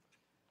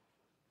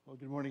Well,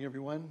 good morning,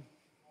 everyone.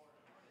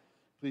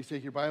 Please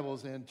take your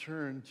Bibles and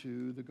turn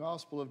to the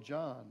Gospel of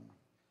John.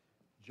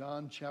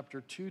 John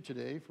chapter 2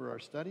 today for our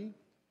study.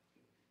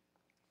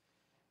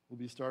 We'll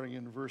be starting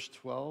in verse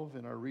 12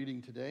 in our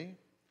reading today.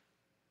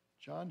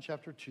 John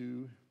chapter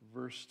 2,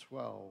 verse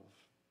 12.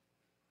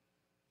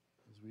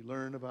 As we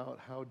learn about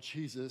how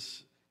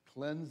Jesus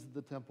cleansed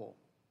the temple.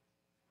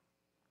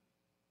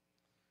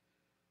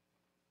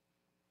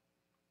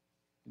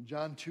 In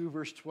John 2,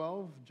 verse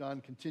 12, John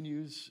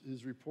continues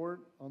his report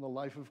on the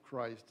life of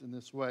Christ in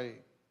this way.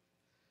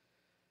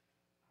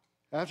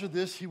 After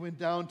this, he went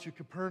down to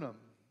Capernaum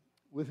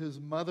with his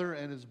mother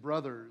and his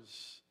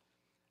brothers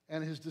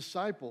and his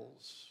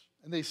disciples,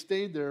 and they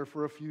stayed there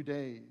for a few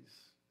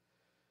days.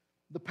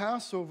 The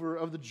Passover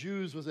of the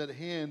Jews was at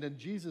hand, and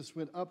Jesus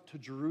went up to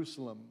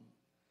Jerusalem.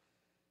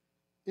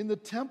 In the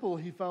temple,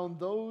 he found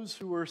those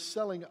who were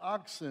selling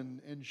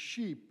oxen and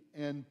sheep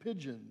and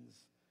pigeons,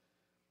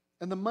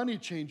 and the money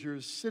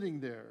changers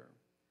sitting there.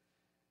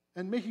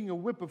 And making a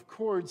whip of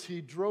cords, he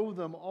drove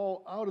them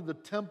all out of the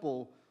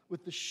temple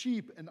with the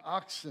sheep and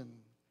oxen.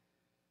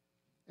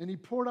 And he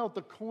poured out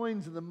the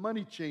coins of the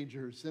money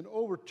changers and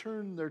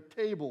overturned their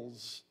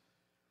tables.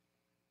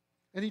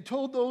 And he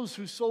told those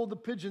who sold the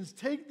pigeons,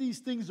 "Take these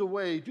things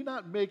away. Do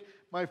not make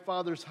my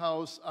Father's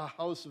house a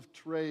house of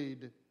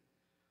trade."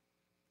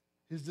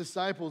 His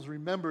disciples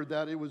remembered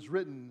that it was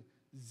written,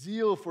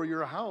 "Zeal for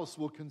your house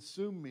will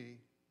consume me."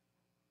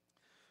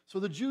 So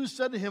the Jews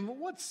said to him,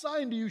 "What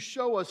sign do you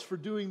show us for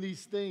doing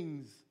these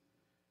things?"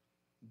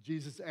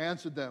 Jesus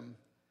answered them,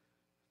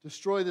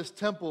 "Destroy this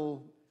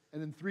temple,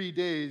 and in 3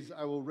 days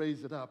I will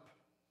raise it up."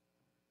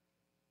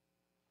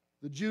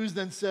 The Jews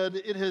then said,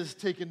 "It has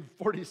taken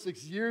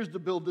 46 years to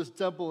build this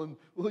temple, and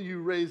will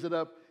you raise it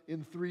up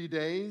in 3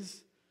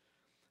 days?"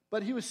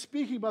 But he was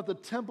speaking about the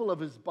temple of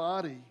his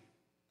body.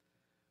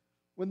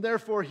 When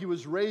therefore he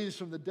was raised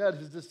from the dead,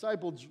 his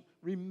disciples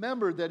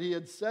remembered that he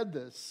had said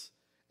this,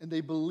 and they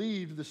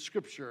believed the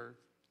scripture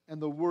and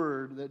the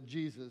word that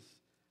Jesus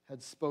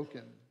had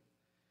spoken.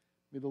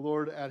 May the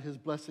Lord add his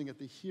blessing at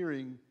the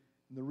hearing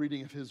and the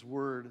reading of his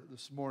word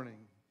this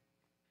morning.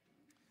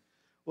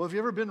 Well, have you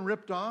ever been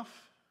ripped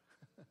off?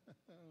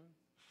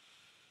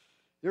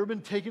 You ever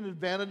been taken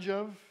advantage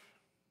of?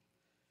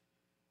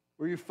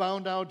 Where you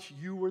found out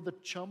you were the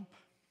chump?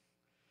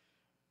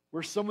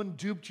 Where someone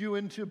duped you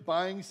into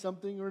buying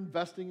something or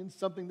investing in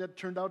something that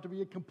turned out to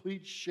be a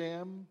complete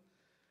sham?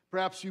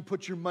 Perhaps you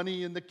put your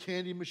money in the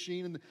candy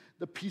machine and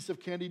the piece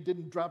of candy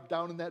didn't drop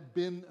down in that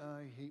bin.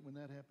 I hate when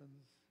that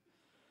happens.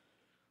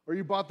 Or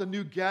you bought the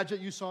new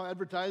gadget you saw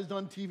advertised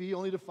on TV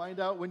only to find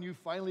out when you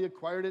finally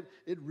acquired it,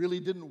 it really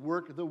didn't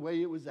work the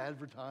way it was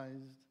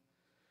advertised.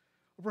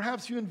 Or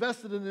perhaps you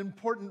invested in an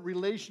important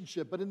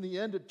relationship, but in the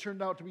end it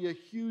turned out to be a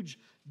huge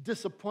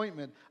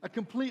disappointment, a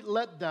complete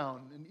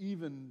letdown, and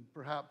even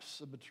perhaps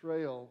a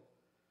betrayal.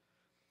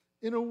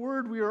 In a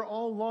word, we are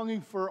all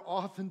longing for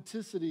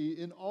authenticity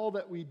in all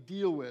that we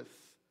deal with.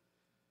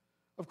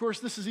 Of course,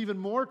 this is even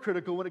more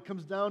critical when it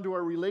comes down to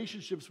our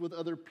relationships with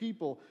other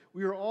people.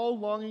 We are all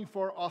longing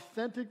for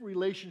authentic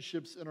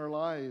relationships in our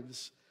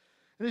lives.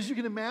 And as you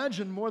can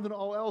imagine, more than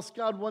all else,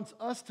 God wants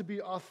us to be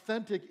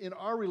authentic in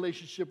our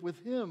relationship with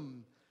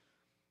Him.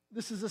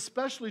 This is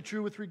especially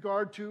true with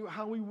regard to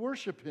how we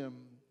worship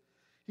Him.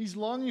 He's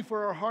longing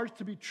for our hearts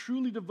to be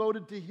truly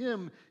devoted to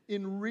Him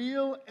in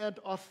real and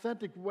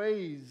authentic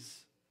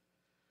ways.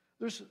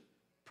 There's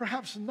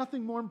perhaps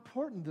nothing more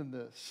important than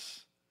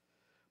this.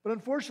 But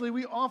unfortunately,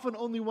 we often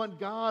only want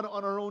God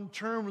on our own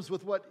terms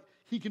with what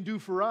He can do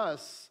for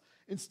us,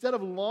 instead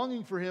of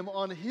longing for Him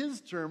on His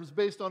terms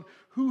based on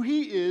who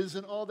He is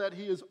and all that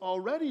He has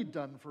already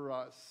done for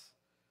us.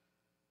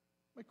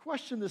 My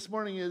question this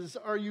morning is,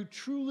 are you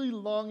truly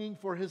longing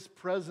for His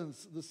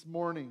presence this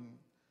morning?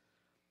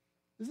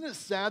 Isn't it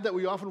sad that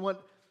we often want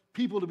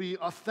people to be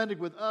authentic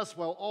with us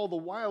while all the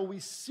while we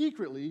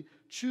secretly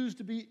choose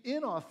to be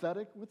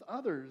inauthentic with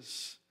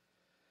others?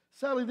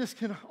 Sadly, this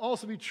can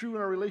also be true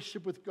in our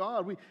relationship with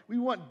God. We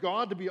want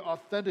God to be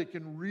authentic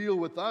and real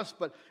with us,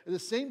 but at the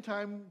same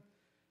time,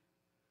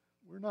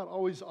 we're not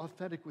always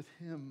authentic with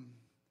Him.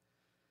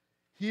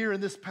 Here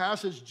in this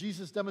passage,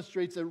 Jesus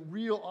demonstrates a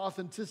real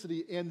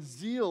authenticity and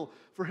zeal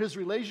for His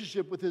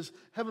relationship with His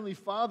Heavenly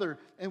Father,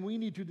 and we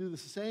need to do the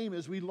same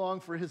as we long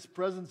for His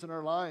presence in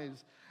our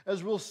lives.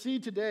 As we'll see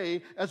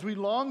today, as we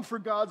long for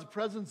God's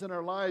presence in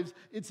our lives,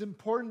 it's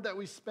important that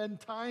we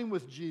spend time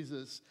with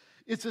Jesus.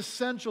 It's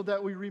essential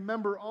that we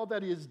remember all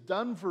that He has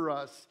done for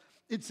us.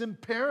 It's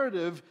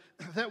imperative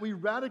that we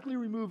radically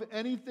remove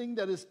anything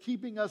that is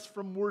keeping us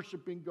from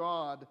worshiping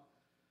God,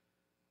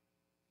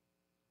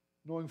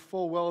 knowing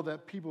full well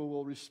that people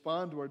will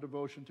respond to our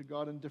devotion to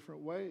God in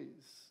different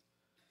ways.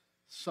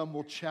 Some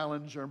will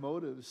challenge our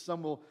motives.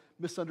 Some will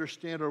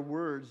misunderstand our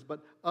words,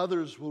 but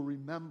others will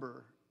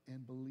remember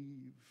and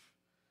believe.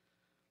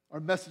 Our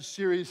message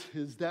series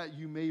is That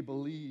You May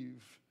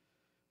Believe,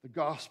 the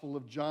Gospel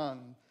of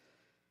John.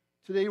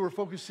 Today we're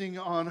focusing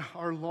on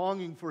our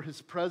longing for His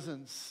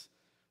presence.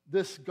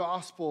 This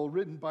gospel,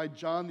 written by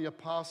John the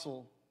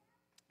Apostle,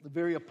 the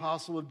very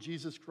apostle of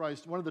Jesus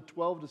Christ, one of the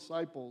 12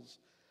 disciples,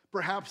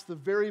 perhaps the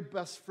very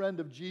best friend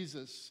of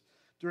Jesus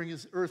during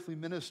his earthly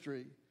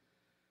ministry.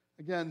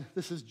 Again,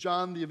 this is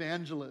John the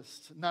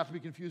Evangelist, not to be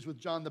confused with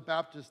John the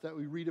Baptist that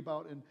we read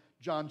about in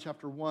John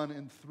chapter 1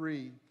 and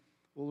 3.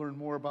 We'll learn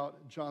more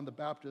about John the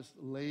Baptist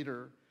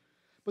later.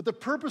 But the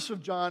purpose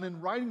of John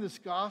in writing this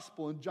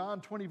gospel, in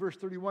John 20, verse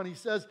 31, he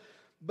says,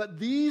 "But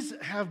these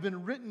have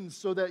been written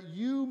so that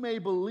you may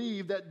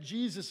believe that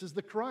Jesus is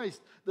the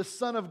Christ, the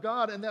Son of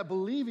God, and that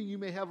believing you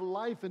may have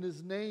life in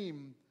his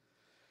name."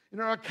 In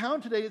our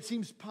account today, it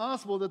seems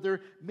possible that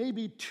there may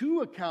be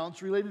two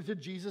accounts related to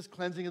Jesus'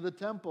 cleansing of the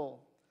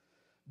temple.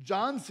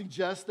 John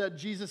suggests that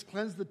Jesus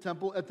cleansed the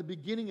temple at the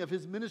beginning of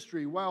his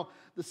ministry, while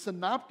the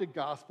synoptic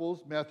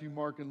gospels, Matthew,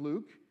 Mark, and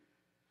Luke,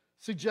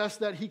 suggest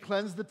that he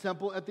cleansed the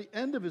temple at the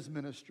end of his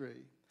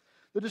ministry.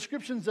 The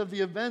descriptions of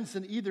the events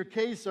in either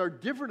case are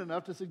different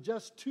enough to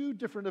suggest two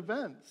different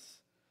events.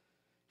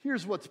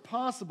 Here's what's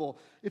possible.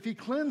 If he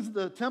cleansed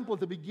the temple at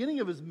the beginning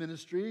of his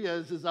ministry,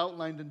 as is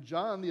outlined in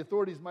John, the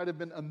authorities might have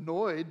been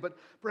annoyed, but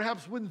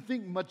perhaps wouldn't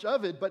think much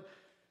of it. But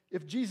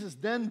if Jesus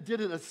then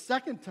did it a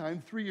second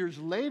time, 3 years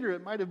later,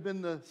 it might have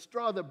been the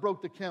straw that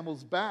broke the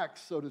camel's back,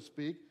 so to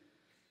speak.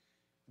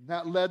 And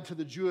that led to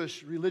the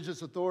Jewish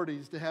religious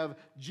authorities to have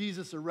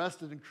Jesus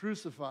arrested and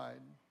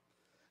crucified.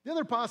 The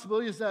other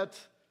possibility is that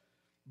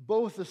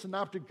both the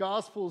synoptic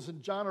gospels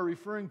and John are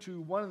referring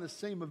to one and the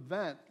same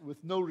event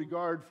with no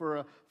regard for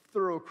a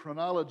thorough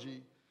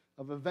chronology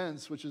of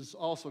events, which is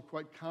also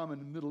quite common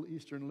in Middle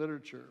Eastern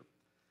literature.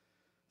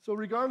 So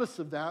regardless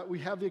of that, we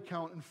have the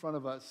account in front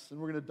of us, and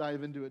we're going to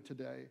dive into it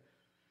today.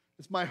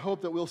 It's my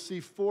hope that we'll see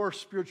 4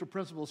 spiritual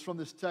principles from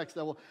this text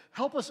that will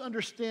help us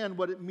understand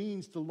what it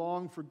means to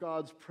long for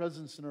God's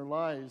presence in our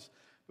lives.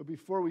 But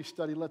before we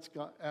study, let's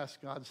ask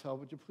God's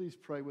help. Would you please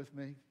pray with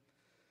me?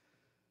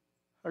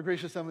 Our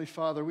gracious Heavenly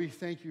Father, we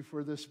thank you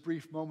for this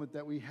brief moment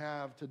that we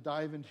have to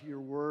dive into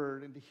your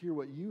word and to hear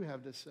what you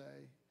have to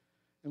say.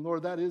 And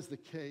Lord, that is the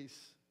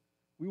case.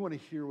 We want to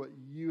hear what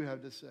you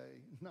have to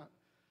say,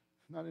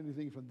 not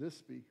anything from this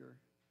speaker.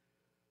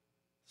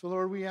 So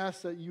Lord, we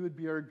ask that you would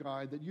be our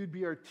guide, that you'd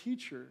be our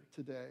teacher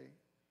today.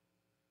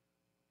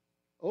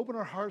 Open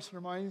our hearts and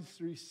our minds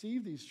to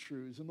receive these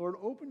truths. And Lord,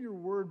 open your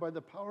word by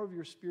the power of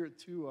your Spirit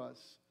to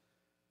us,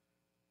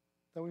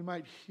 that we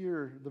might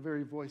hear the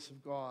very voice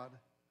of God.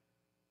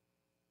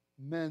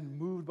 Men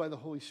moved by the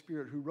Holy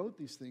Spirit who wrote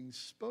these things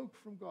spoke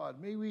from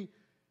God. May we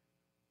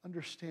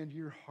understand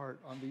your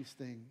heart on these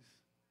things.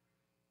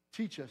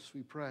 Teach us,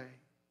 we pray.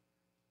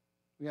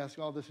 We ask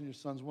all this in your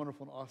Son's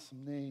wonderful and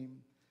awesome name.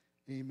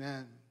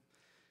 Amen.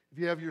 If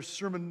you have your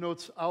sermon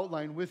notes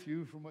outlined with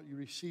you from what you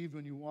received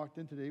when you walked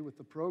in today with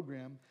the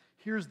program,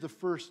 here's the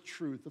first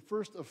truth, the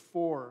first of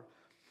 4.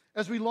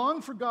 As we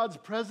long for God's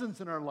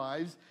presence in our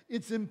lives,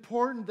 it's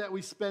important that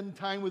we spend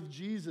time with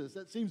Jesus.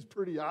 That seems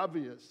pretty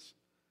obvious.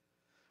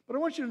 But I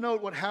want you to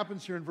note what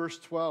happens here in verse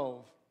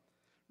 12.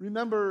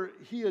 Remember,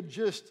 he had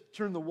just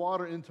turned the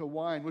water into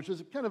wine, which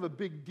is kind of a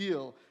big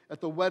deal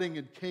at the wedding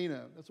in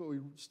Cana. That's what we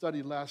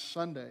studied last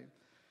Sunday.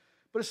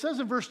 But it says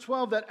in verse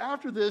 12 that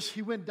after this,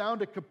 he went down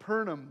to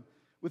Capernaum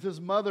with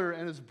his mother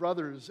and his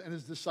brothers and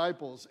his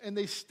disciples, and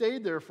they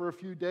stayed there for a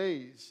few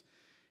days.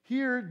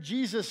 Here,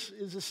 Jesus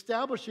is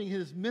establishing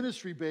his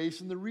ministry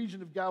base in the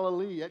region of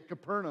Galilee at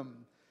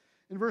Capernaum.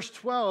 In verse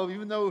 12,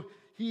 even though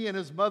he and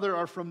his mother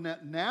are from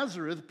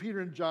Nazareth, Peter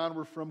and John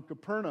were from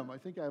Capernaum. I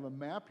think I have a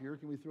map here.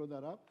 Can we throw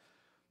that up?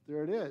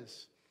 There it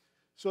is.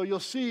 So you'll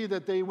see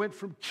that they went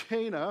from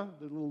Cana,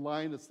 the little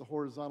line that's the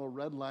horizontal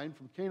red line,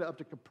 from Cana up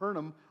to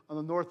Capernaum on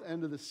the north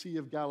end of the Sea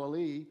of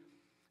Galilee.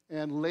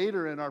 And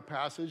later in our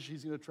passage,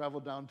 he's going to travel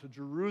down to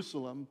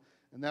Jerusalem,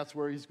 and that's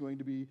where he's going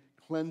to be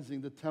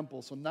cleansing the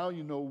temple. So now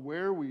you know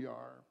where we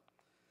are.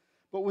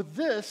 But with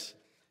this,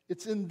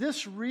 it's in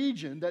this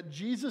region that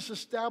Jesus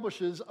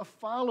establishes a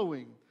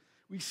following.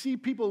 We see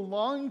people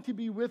longing to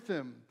be with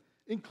him,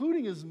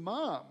 including his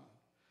mom.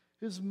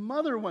 His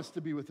mother wants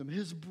to be with him,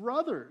 his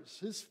brothers,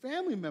 his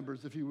family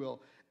members, if you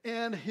will,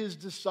 and his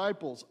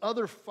disciples,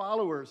 other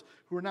followers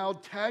who are now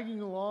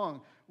tagging along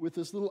with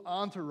this little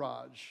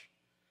entourage.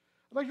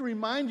 I'd like to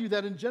remind you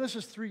that in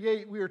Genesis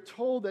 3:8, we are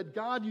told that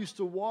God used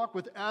to walk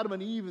with Adam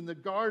and Eve in the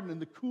garden in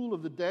the cool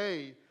of the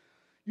day.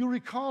 You'll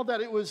recall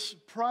that it was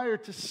prior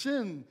to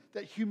sin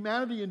that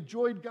humanity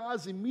enjoyed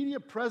God's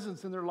immediate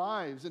presence in their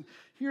lives. And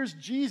here's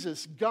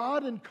Jesus,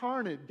 God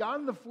incarnate, God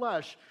in the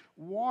flesh,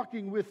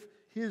 walking with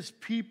his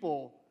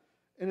people.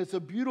 And it's a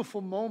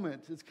beautiful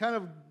moment. It's kind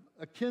of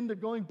akin to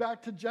going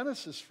back to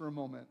Genesis for a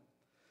moment.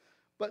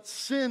 But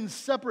sin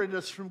separated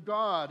us from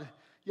God,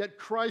 yet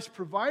Christ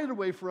provided a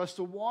way for us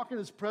to walk in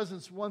his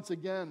presence once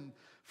again.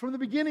 From the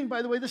beginning,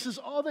 by the way, this is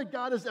all that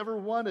God has ever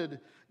wanted.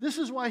 This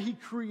is why he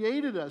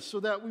created us, so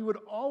that we would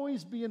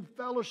always be in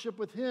fellowship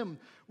with him,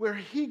 where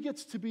he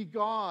gets to be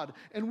God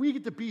and we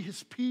get to be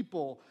his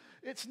people.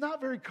 It's not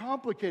very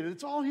complicated.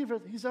 It's all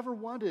he's ever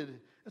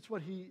wanted. That's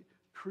what he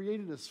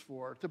created us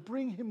for, to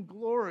bring him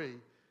glory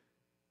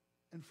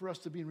and for us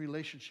to be in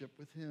relationship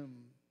with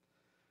him.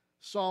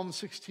 Psalm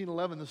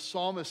 16:11, the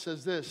psalmist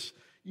says this,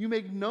 You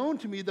make known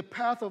to me the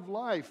path of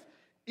life.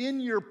 In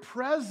your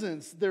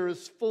presence there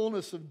is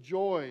fullness of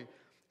joy.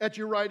 At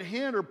your right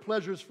hand are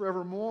pleasures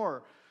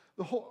forevermore.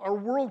 Our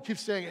world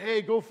keeps saying,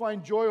 hey, go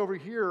find joy over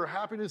here, or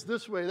happiness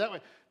this way, that way.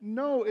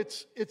 No,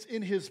 it's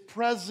in his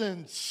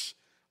presence.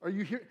 Are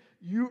you here?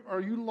 Are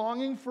you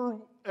longing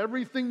for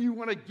everything you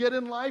want to get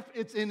in life?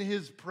 It's in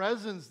his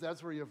presence.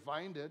 That's where you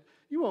find it.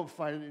 You won't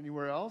find it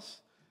anywhere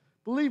else.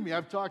 Believe me,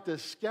 I've talked to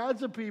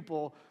scads of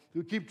people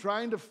who keep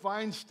trying to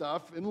find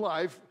stuff in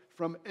life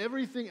from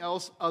everything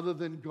else other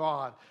than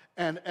God.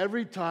 And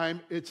every time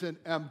it's an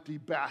empty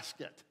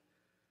basket,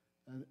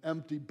 an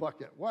empty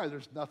bucket. Why?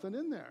 There's nothing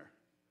in there.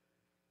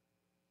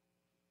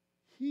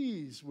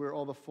 He's where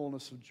all the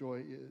fullness of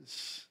joy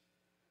is.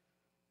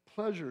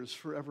 Pleasures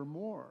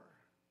forevermore.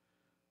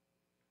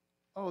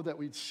 Oh, that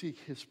we'd seek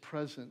his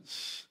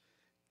presence.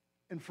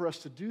 And for us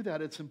to do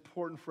that, it's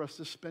important for us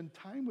to spend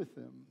time with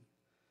him.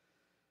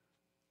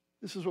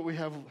 This is what we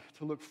have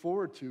to look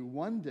forward to.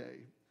 One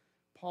day,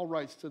 Paul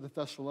writes to the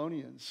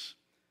Thessalonians,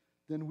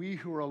 then we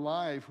who are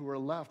alive, who are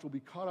left, will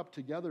be caught up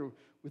together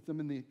with them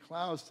in the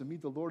clouds to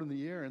meet the Lord in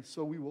the air, and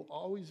so we will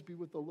always be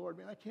with the Lord.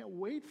 Man, I can't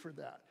wait for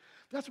that.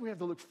 That's what we have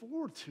to look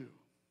forward to.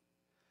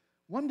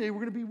 One day,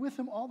 we're going to be with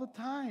him all the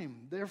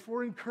time.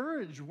 Therefore,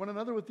 encourage one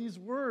another with these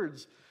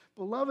words.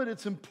 Beloved,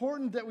 it's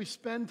important that we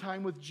spend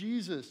time with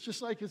Jesus,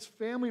 just like his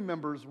family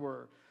members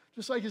were,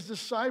 just like his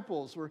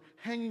disciples were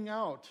hanging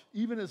out,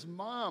 even his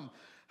mom.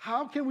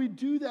 How can we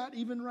do that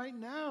even right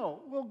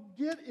now? Well,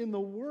 get in the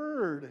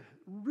Word,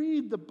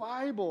 read the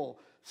Bible,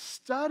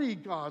 study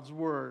God's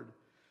Word.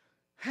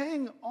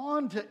 Hang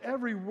on to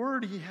every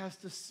word he has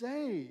to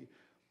say.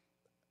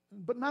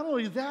 But not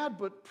only that,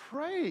 but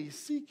pray.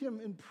 Seek him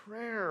in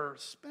prayer.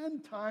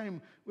 Spend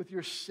time with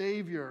your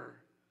Savior.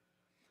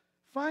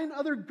 Find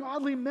other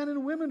godly men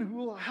and women who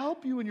will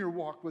help you in your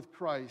walk with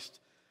Christ.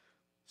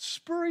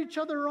 Spur each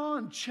other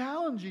on.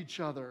 Challenge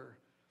each other.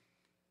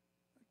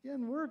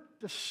 Again, we're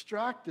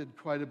distracted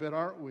quite a bit,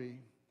 aren't we?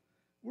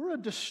 We're a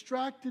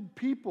distracted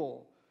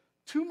people.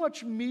 Too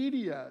much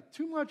media,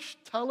 too much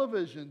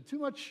television, too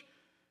much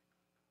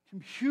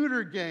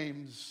computer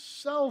games,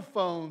 cell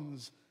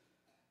phones,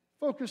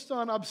 focused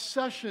on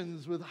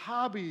obsessions with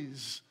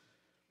hobbies.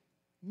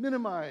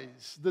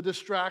 Minimize the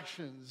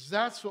distractions.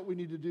 That's what we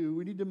need to do.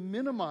 We need to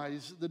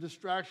minimize the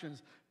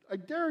distractions. I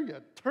dare you,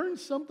 turn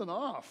something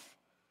off.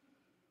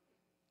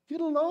 Get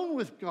alone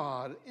with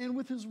God and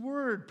with his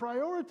word.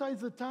 Prioritize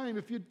the time.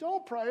 If you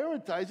don't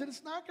prioritize it,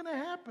 it's not going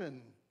to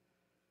happen.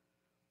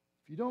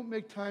 If you don't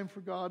make time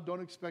for God,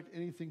 don't expect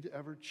anything to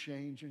ever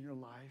change in your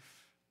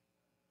life.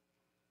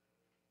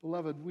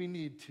 Beloved, we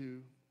need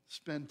to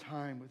spend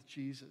time with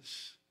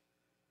Jesus,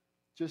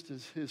 just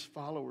as his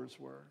followers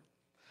were.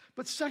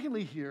 But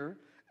secondly here,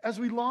 as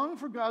we long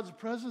for God's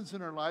presence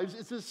in our lives,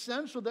 it's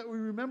essential that we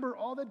remember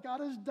all that God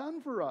has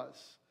done for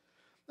us.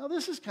 Now,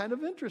 this is kind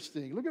of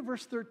interesting. Look at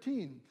verse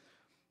 13.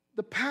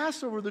 The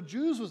Passover of the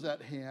Jews was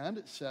at hand,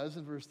 it says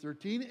in verse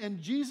 13,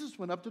 and Jesus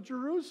went up to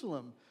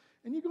Jerusalem.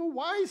 And you go,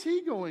 why is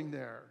he going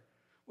there?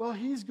 Well,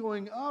 he's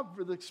going up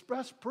for the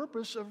express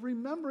purpose of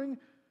remembering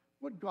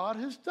what God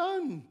has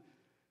done.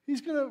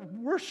 He's going to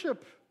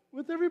worship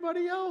with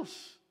everybody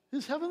else,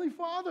 his heavenly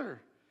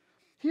Father.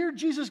 Here,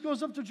 Jesus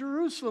goes up to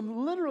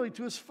Jerusalem, literally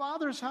to his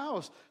Father's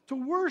house, to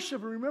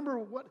worship and remember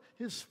what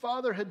his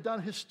Father had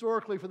done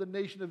historically for the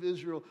nation of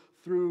Israel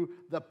through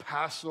the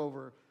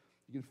Passover.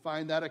 You can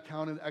find that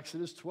account in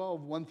Exodus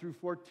 12, 1 through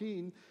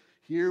 14.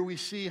 Here we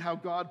see how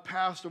God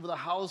passed over the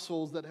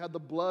households that had the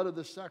blood of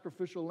the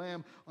sacrificial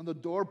lamb on the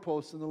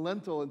doorposts and the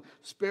lintel and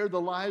spared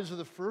the lives of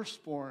the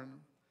firstborn.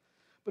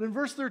 But in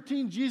verse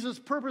 13, Jesus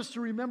purposed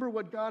to remember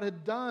what God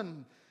had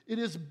done. It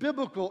is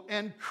biblical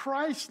and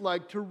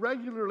Christ-like to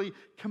regularly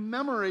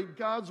commemorate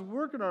God's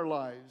work in our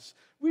lives.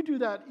 We do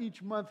that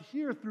each month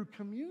here through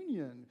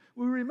communion.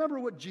 We remember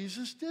what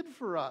Jesus did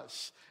for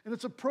us, and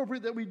it's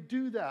appropriate that we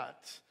do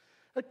that.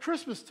 At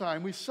Christmas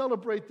time, we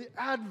celebrate the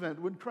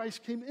Advent when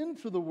Christ came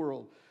into the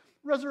world.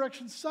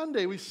 Resurrection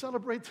Sunday, we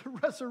celebrate the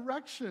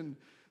resurrection.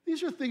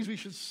 These are things we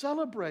should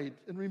celebrate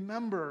and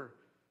remember.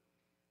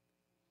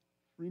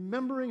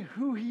 Remembering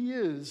who he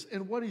is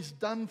and what he's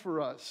done for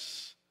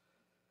us.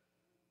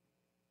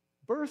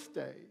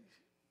 Birthdays,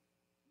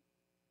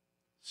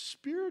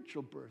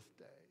 spiritual birthdays.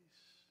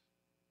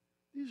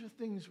 These are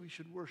things we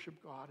should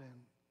worship God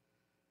in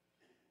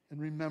and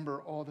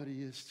remember all that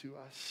he is to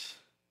us.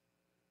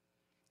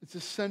 It's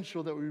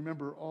essential that we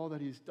remember all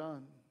that he's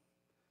done.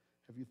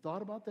 Have you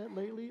thought about that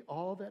lately?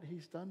 All that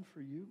he's done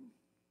for you?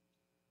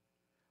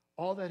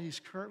 All that he's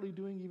currently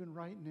doing even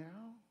right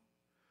now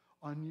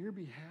on your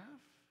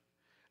behalf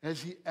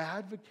as he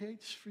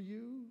advocates for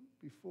you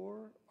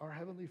before our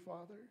Heavenly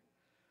Father?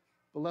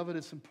 Beloved,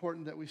 it's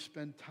important that we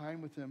spend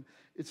time with him.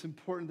 It's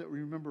important that we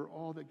remember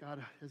all that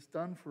God has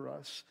done for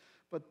us.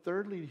 But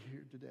thirdly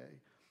here today,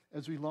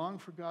 as we long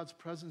for God's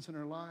presence in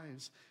our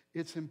lives,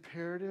 it's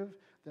imperative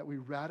that we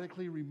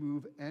radically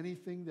remove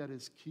anything that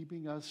is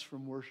keeping us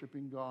from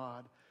worshiping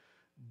God.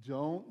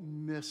 Don't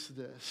miss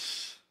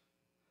this.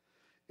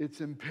 It's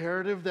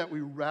imperative that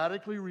we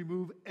radically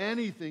remove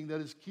anything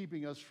that is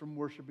keeping us from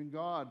worshiping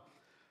God.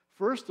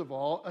 First of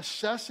all,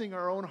 assessing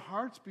our own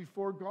hearts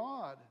before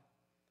God.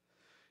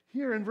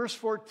 Here in verse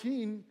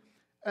 14,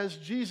 as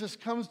Jesus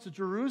comes to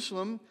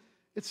Jerusalem,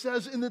 it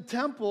says, in the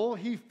temple,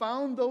 he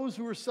found those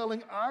who were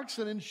selling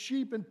oxen and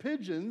sheep and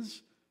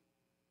pigeons,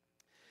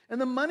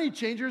 and the money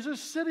changers are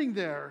sitting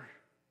there.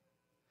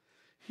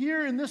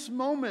 Here in this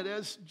moment,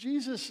 as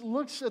Jesus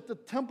looks at the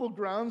temple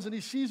grounds and he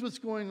sees what's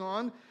going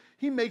on,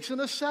 he makes an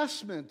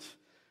assessment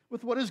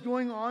with what is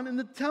going on in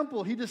the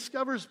temple. He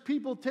discovers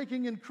people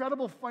taking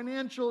incredible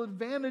financial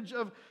advantage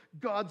of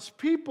God's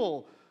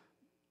people.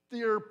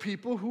 There are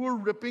people who are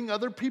ripping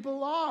other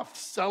people off,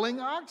 selling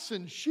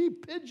oxen,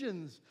 sheep,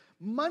 pigeons,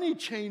 money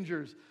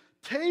changers,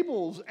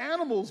 tables,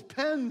 animals,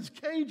 pens,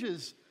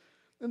 cages.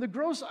 And the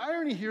gross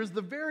irony here is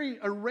the very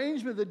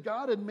arrangement that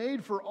God had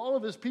made for all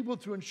of his people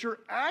to ensure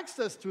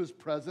access to his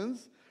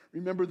presence.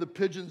 Remember, the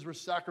pigeons were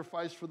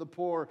sacrificed for the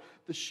poor,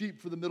 the sheep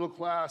for the middle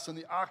class, and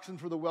the oxen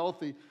for the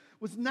wealthy,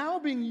 was now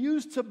being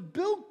used to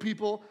bilk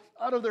people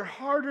out of their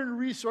hard-earned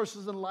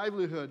resources and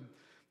livelihood.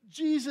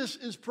 Jesus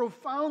is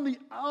profoundly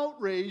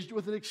outraged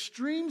with an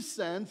extreme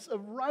sense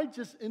of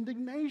righteous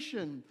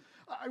indignation.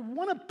 I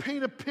want to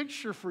paint a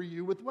picture for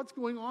you with what's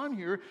going on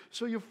here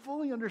so you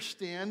fully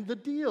understand the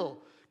deal.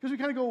 Because we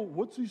kind of go,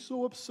 what's he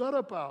so upset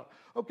about?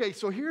 Okay,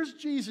 so here's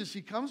Jesus.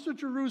 He comes to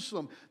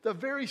Jerusalem, the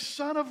very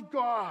Son of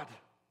God.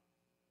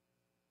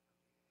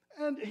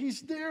 And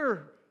he's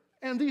there.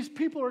 And these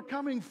people are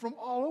coming from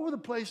all over the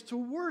place to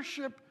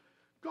worship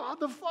God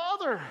the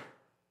Father.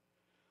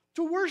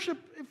 To worship,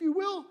 if you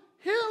will,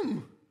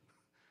 him.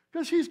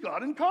 Because he's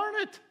God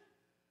incarnate.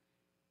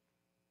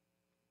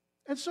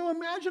 And so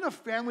imagine a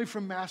family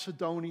from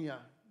Macedonia,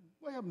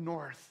 way up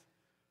north.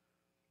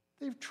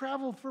 They've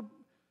traveled for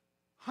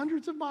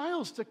hundreds of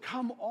miles to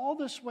come all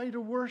this way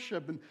to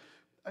worship.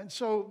 And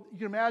so you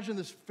can imagine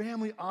this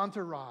family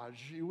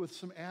entourage with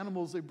some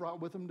animals they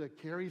brought with them to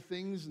carry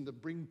things and to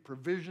bring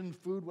provision,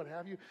 food, what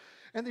have you.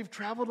 And they've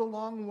traveled a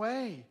long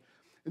way.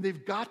 And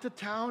they've got to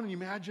town, and you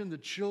imagine the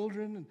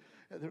children,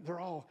 and they're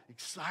all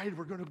excited.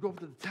 We're going to go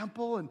to the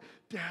temple, and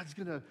Dad's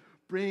going to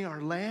bring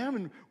our lamb,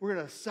 and we're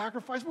going to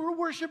sacrifice. We're going to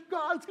worship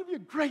God. It's going to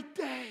be a great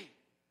day.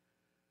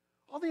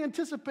 All the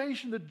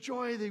anticipation, the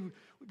joy, they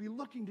would be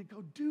looking to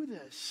go do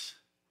this.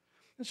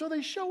 And so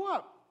they show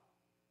up.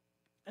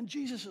 And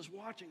Jesus is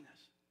watching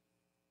this.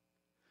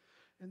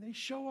 And they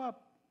show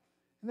up,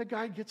 and the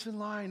guy gets in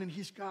line, and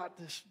he's got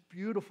this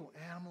beautiful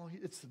animal.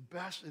 It's the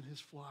best in his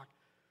flock.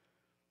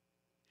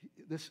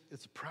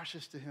 It's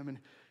precious to him, and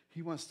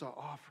he wants to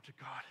offer to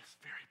God his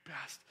very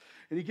best.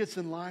 And he gets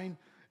in line,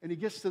 and he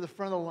gets to the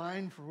front of the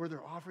line for where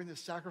they're offering the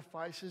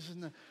sacrifices,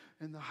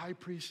 and the high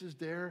priest is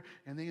there,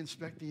 and they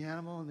inspect the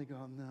animal, and they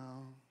go,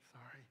 no,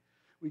 sorry,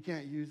 we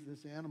can't use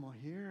this animal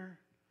here.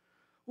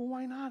 Well,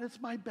 why not?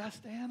 It's my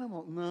best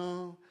animal.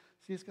 No.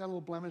 See, it's got a little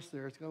blemish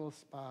there. It's got a little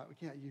spot. We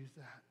can't use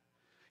that.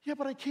 Yeah,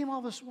 but I came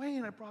all this way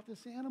and I brought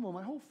this animal.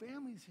 My whole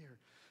family's here.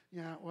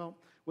 Yeah, well,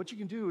 what you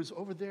can do is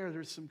over there,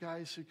 there's some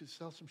guys who could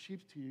sell some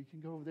sheep to you. You can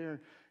go over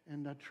there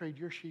and trade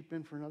your sheep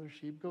in for another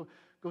sheep. Go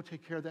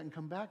take care of that and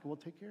come back, and we'll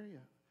take care of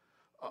you.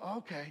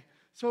 Okay.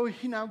 So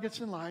he now gets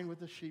in line with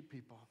the sheep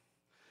people.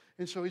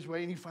 And so he's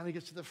waiting. He finally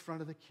gets to the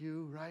front of the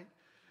queue, right?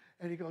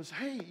 And he goes,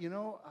 hey,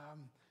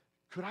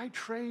 could I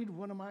trade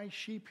one of my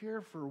sheep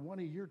here for one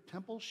of your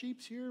temple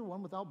sheeps here,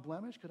 one without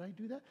blemish? Could I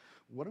do that?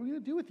 What are we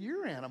going to do with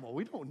your animal?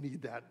 We don't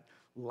need that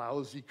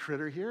lousy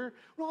critter here.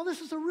 Well,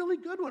 this is a really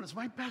good one. It's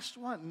my best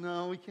one.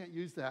 No, we can't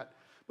use that.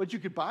 But you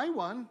could buy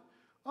one.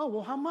 Oh,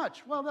 well, how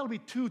much? Well, that'll be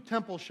 2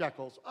 temple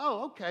shekels.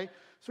 Oh, okay.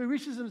 So he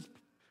reaches in his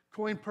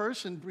coin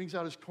purse and brings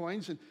out his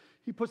coins, and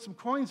he puts some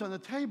coins on the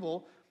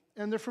table,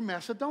 and they're from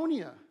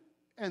Macedonia.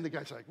 And the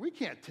guy's like, we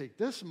can't take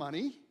this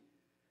money.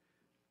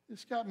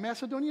 It's got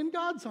Macedonian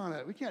gods on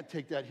it. We can't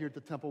take that here at the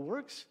Temple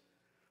Works.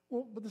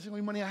 Well, but this is the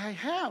only money I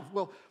have.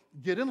 Well,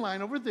 get in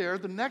line over there,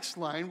 the next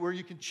line, where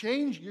you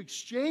exchange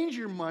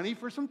your money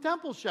for some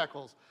temple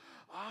shekels.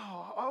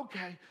 Oh,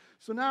 okay.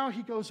 So now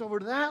he goes over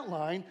to that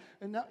line,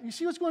 and now you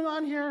see what's going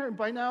on here? And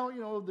by now,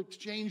 the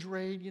exchange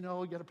rate, you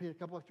got to pay a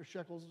couple extra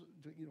shekels,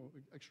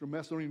 extra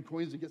Macedonian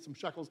coins to get some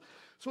shekels.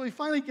 So he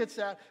finally gets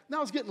that.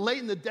 Now it's getting late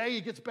in the day.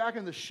 He gets back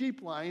in the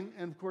sheep line,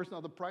 and of course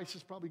now the price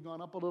has probably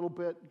gone up a little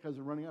bit because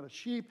they're running out of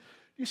sheep.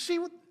 You see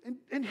what?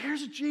 And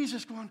here's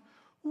Jesus going,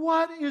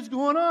 what is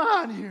going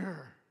on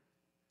here?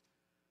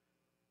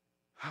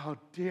 How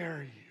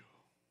dare you?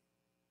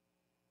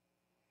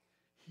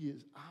 He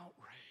is outraged.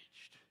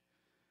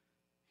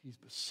 He's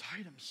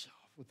beside himself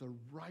with a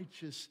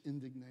righteous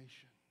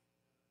indignation.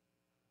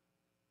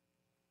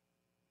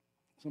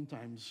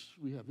 Sometimes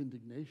we have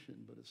indignation,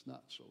 but it's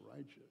not so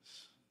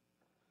righteous.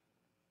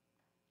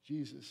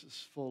 Jesus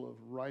is full of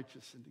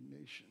righteous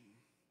indignation.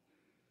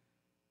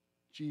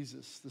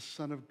 Jesus, the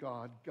Son of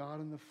God, God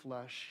in the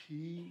flesh,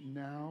 he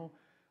now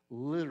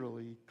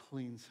literally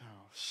cleans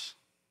house.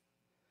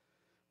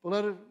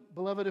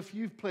 Beloved, if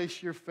you've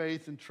placed your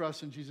faith and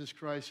trust in Jesus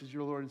Christ as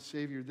your Lord and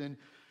Savior, then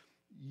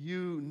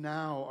you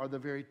now are the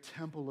very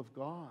temple of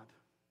God.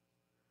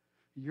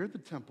 You're the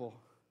temple.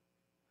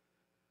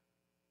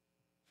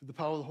 The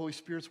power of the Holy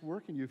Spirit's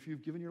working you. If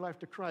you've given your life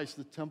to Christ,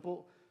 the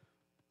temple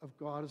of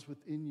God is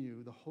within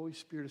you. The Holy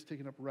Spirit has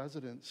taken up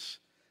residence.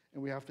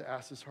 And we have to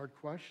ask this hard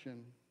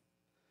question.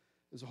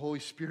 As the Holy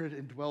Spirit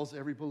indwells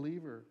every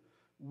believer,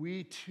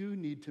 we too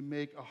need to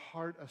make a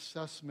heart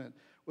assessment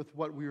with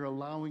what we are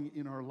allowing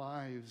in our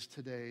lives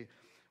today.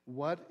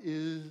 What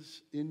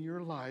is in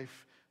your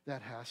life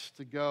that has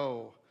to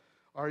go?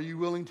 Are you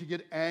willing to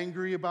get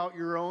angry about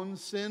your own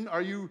sin?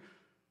 Are you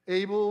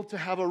able to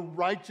have a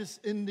righteous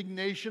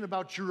indignation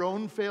about your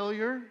own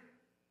failure?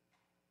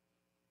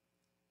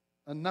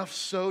 Enough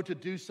so to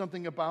do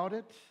something about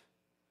it?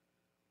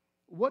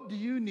 What do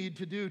you need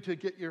to do to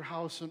get your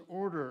house in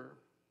order?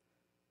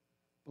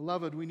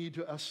 Beloved, we need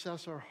to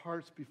assess our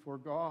hearts before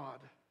God.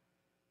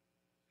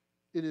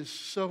 It is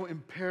so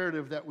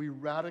imperative that we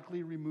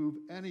radically remove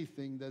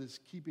anything that is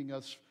keeping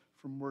us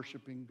from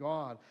worshiping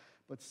God.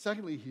 But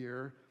secondly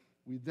here,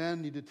 we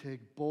then need to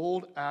take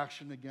bold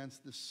action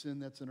against the sin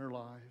that's in our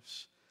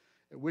lives.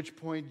 At which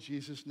point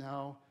Jesus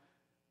now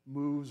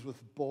moves with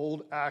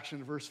bold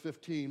action. Verse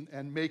 15,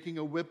 and making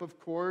a whip of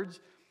cords,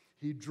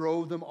 he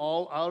drove them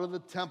all out of the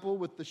temple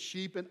with the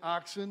sheep and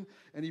oxen,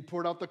 and he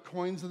poured out the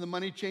coins and the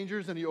money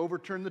changers, and he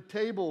overturned the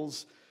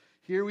tables.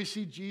 Here we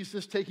see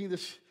Jesus taking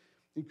this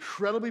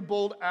incredibly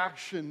bold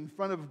action in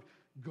front of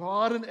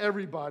God and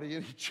everybody,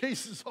 and he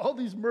chases all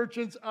these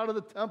merchants out of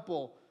the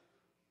temple.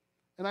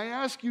 And I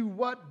ask you,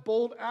 what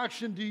bold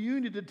action do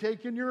you need to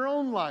take in your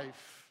own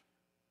life?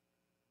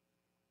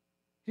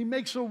 He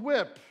makes a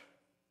whip.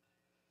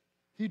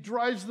 He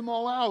drives them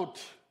all out.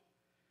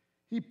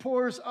 He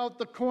pours out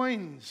the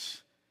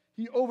coins.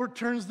 He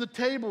overturns the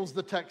tables,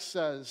 the text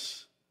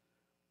says.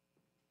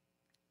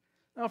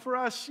 Now for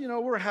us,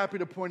 we're happy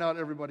to point out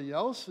everybody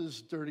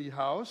else's dirty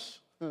house.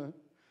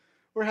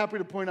 We're happy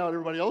to point out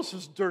everybody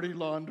else's dirty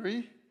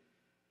laundry.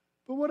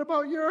 But what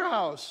about your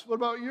house? What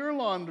about your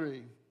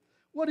laundry?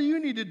 What do you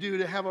need to do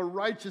to have a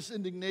righteous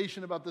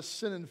indignation about the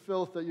sin and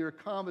filth that you're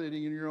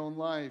accommodating in your own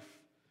life?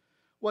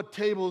 What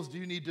tables do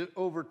you need to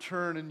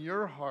overturn in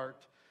your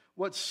heart?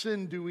 What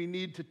sin do we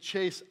need to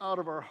chase out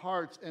of our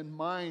hearts and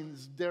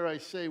minds, dare I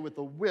say, with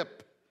a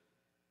whip?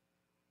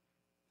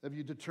 Have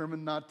you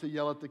determined not to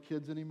yell at the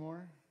kids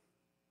anymore?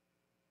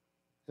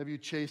 Have you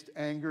chased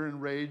anger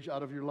and rage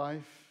out of your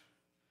life?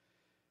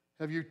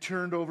 Have you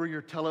turned over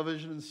your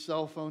television and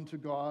cell phone to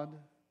God?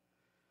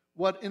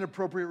 What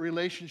inappropriate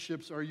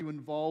relationships are you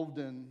involved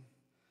in?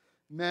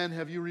 Men,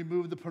 have you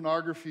removed the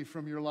pornography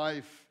from your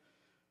life?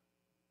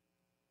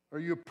 Are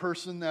you a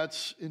person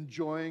that's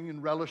enjoying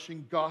and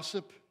relishing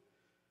gossip?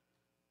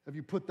 Have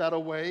you put that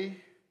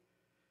away?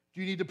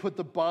 Do you need to put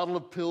the bottle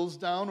of pills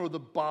down, or the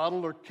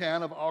bottle or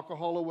can of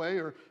alcohol away,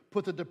 or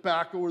put the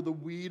tobacco or the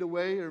weed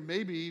away? Or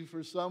maybe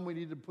for some we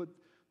need to put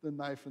the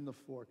knife and the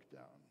fork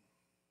down.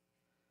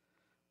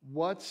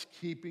 What's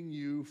keeping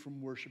you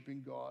from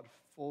worshiping God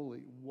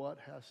fully? What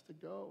has to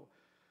go?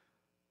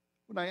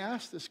 When I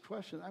ask this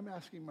question, I'm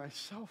asking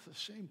myself the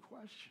same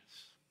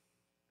questions.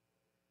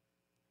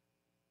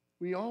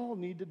 We all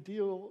need to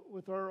deal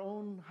with our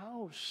own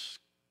house.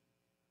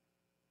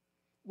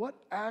 What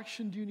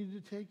action do you need to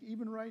take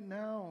even right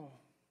now?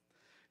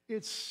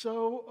 It's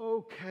so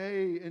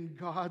okay in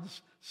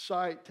God's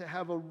sight to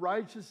have a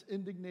righteous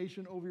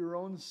indignation over your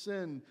own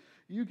sin.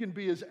 You can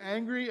be as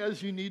angry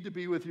as you need to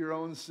be with your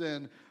own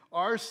sin.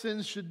 Our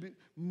sins should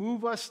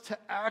move us to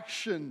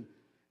action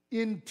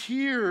in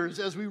tears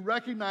as we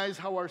recognize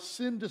how our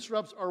sin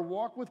disrupts our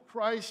walk with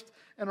Christ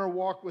and our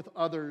walk with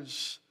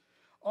others.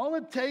 All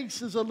it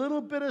takes is a little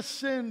bit of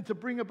sin to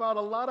bring about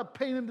a lot of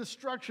pain and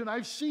destruction.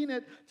 I've seen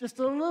it, just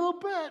a little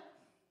bit.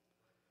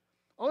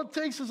 All it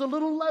takes is a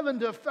little leaven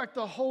to affect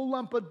a whole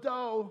lump of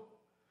dough.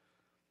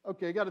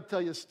 Okay, I got to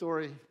tell you a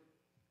story.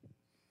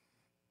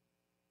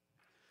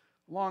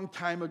 A long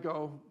time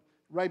ago,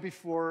 right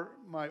before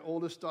my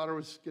oldest daughter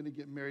was going to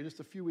get married,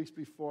 just a few weeks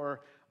before,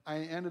 I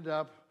ended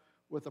up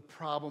with a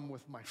problem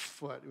with my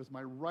foot. It was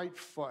my right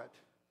foot.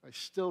 I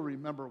still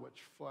remember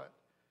which foot.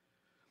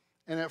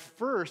 And at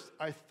first,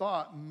 I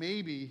thought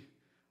maybe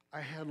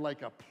I had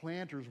like a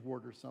planter's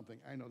wart or something.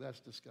 I know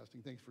that's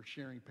disgusting. Thanks for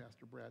sharing,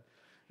 Pastor Brad.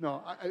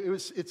 No,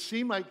 it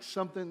seemed like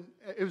something,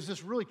 it was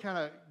just really kind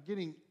of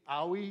getting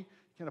owie,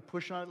 kind of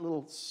push on it, a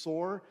little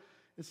sore.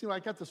 It seemed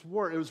like I got this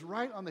wart. It was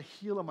right on the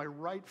heel of my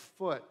right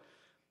foot.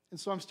 And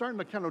so I'm starting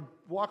to kind of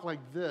walk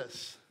like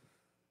this.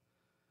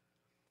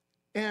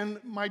 And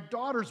my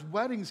daughter's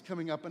wedding's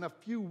coming up in a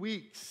few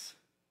weeks.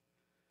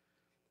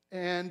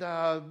 And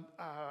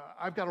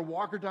I've got to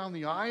walk her down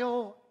the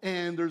aisle,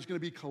 and there's going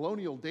to be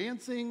colonial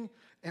dancing,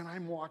 and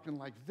I'm walking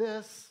like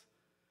this.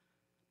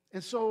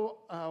 And so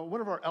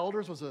one of our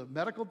elders was a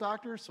medical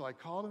doctor, so I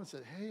called him and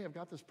said, hey, I've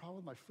got this problem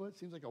with my foot.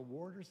 Seems like a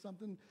wart or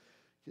something.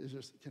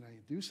 Can I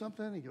do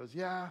something? He goes,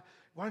 yeah.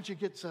 Why don't you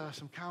get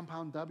some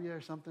Compound W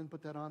or something,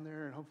 put that on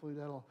there, and hopefully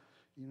that'll,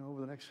 over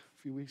the next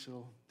few weeks,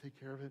 it'll take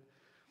care of it.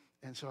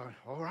 And so,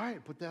 all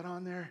right, put that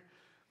on there.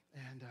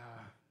 And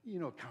you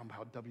know what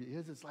Compound W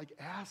is? It's like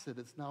acid.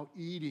 It's now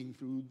eating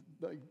through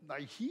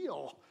my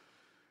heel.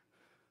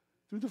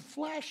 through the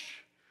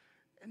flesh.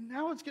 And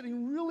now it's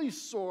getting really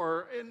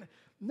sore. And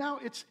now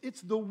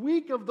it's the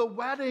week of the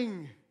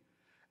wedding.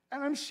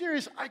 And I'm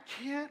serious, I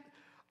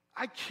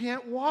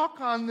can't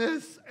walk on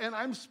this. And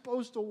I'm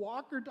supposed to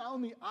walk her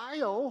down the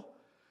aisle.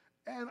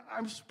 And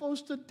I'm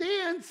supposed to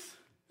dance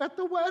at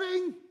the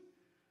wedding.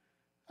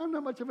 I'm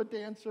not much of a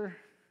dancer,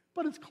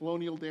 but it's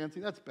colonial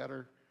dancing. That's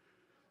better.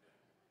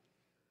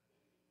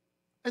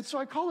 And so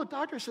I called the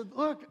doctor. I said,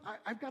 look,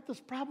 I've got this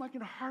problem. I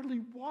can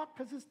hardly walk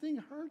because this thing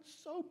hurts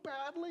so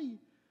badly.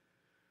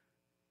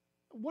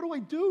 What do I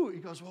do? He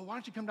goes, well, why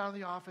don't you come down to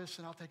the office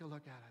and I'll take a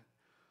look at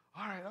it.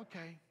 All right,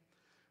 okay.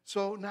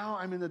 So now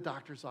I'm in the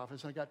doctor's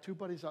office. I got two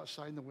buddies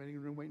outside in the waiting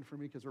room waiting for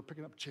me because we're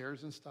picking up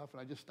chairs and stuff.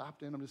 And I just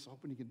stopped in. I'm just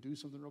hoping he can do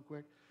something real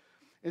quick.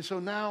 And so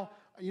now,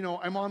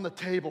 I'm on the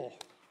table,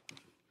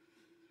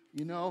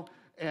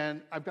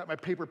 and I've got my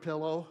paper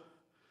pillow,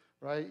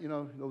 right?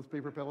 Those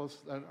paper pillows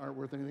that aren't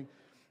worth anything.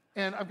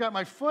 And I've got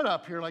my foot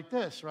up here like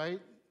this, right?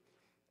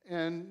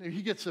 And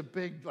he gets a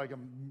big, like a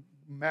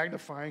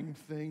magnifying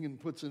thing and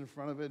puts it in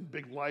front of it, and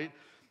big light.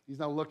 He's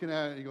now looking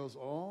at it, and he goes,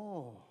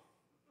 oh,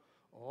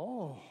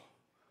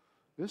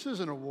 this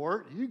isn't a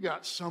wart. You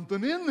got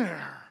something in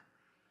there.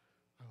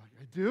 I'm like,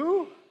 I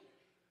do?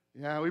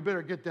 Yeah, we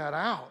better get that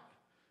out,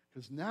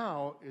 because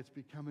now it's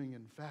becoming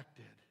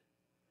infected.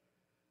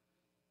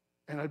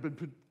 And I've been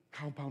put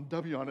compound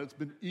W on it. It's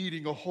been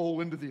eating a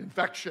hole into the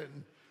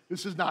infection.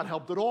 This has not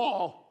helped at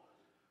all.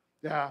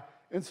 Yeah.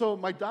 And so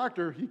my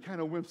doctor, he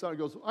kind of wimps out and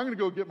goes, I'm going to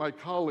go get my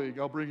colleague.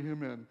 I'll bring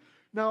him in.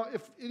 Now,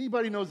 if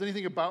anybody knows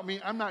anything about me,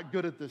 I'm not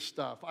good at this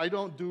stuff. I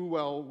don't do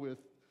well with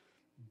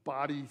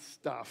body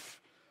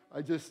stuff.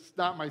 It's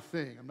not my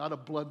thing. I'm not a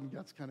blood and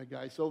guts kind of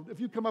guy. So if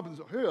you come up and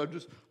say, hey,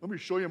 let me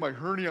show you my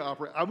hernia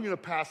operation, I'm going to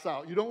pass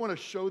out. You don't want to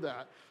show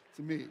that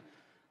to me,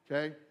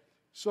 okay?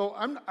 So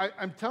I'm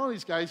telling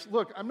these guys,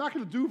 look, I'm not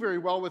going to do very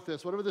well with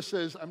this. Whatever this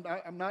is,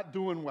 I'm not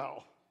doing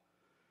well.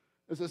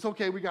 It's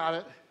okay, we got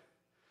it.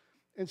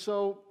 And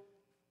so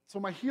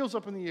my heel's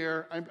up in the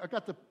air. I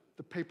got the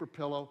paper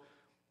pillow.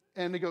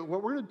 And they go,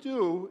 what we're going to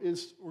do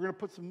is we're going to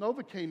put some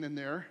Novocaine in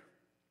there,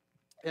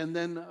 and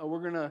then we're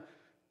going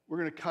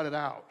to cut it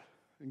out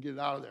and get it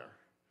out of there.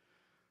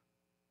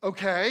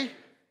 Okay.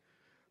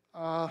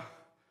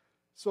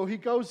 So he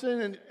goes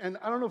in, and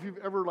I don't know if you've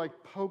ever,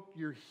 poked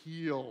your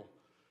heel.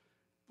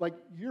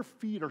 Your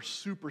feet are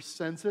super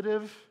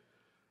sensitive,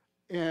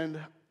 and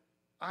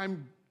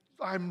I'm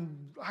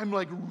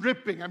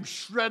ripping, I'm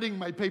shredding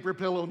my paper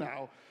pillow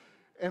now,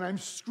 and I'm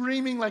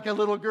screaming like a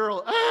little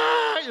girl.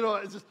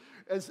 It's just,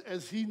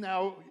 as he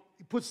now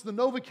puts the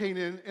Novocaine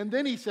in, and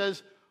then he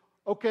says,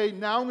 okay,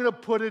 now I'm going to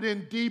put it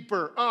in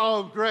deeper.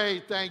 Oh,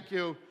 great, thank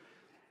you.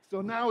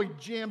 So now he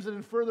jams it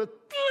in further.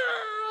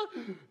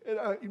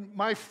 And,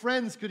 my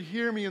friends could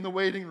hear me in the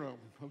waiting room,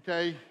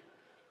 okay?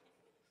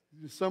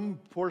 Some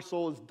poor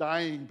soul is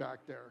dying back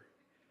there.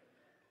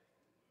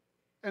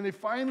 And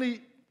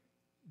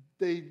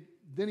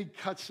then he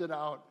cuts it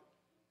out.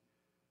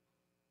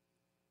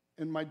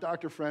 And my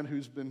doctor friend,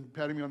 who's been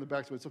patting me on the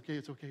back, said, it's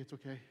okay,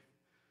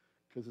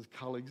 because his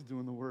colleague's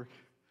doing the work.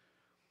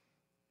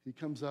 He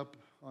comes up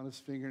on his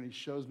finger and he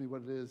shows me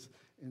what it is,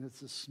 and it's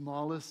the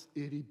smallest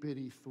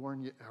itty-bitty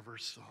thorn you ever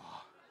saw.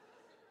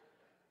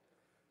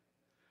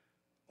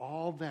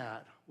 All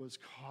that was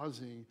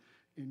causing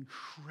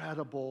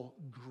incredible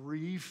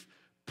grief,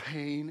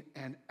 pain,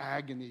 and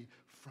agony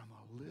from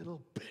a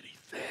little bitty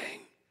thing.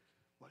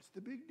 What's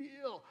the big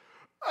deal?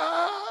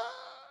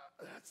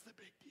 That's the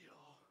big deal.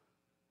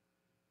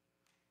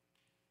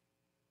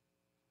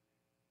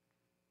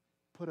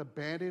 Put a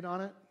Band-Aid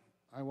on it.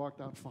 I walked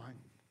out fine.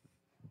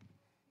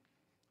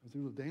 I was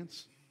able to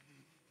dance.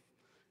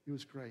 It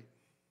was great.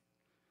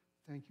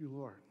 Thank you,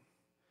 Lord.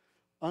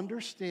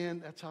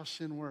 Understand that's how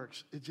sin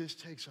works. It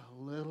just takes a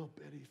little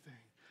bitty thing,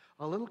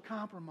 a little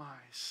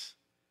compromise.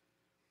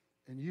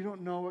 And you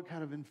don't know what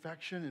kind of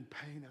infection and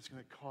pain that's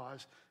going to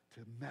cause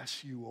to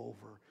mess you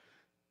over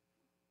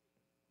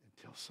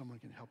until someone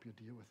can help you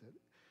deal with it.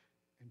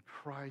 And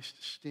Christ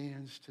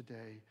stands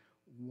today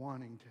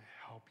wanting to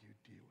help you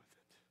deal with it.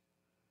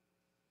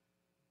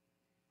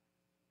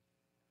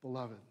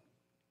 Beloved,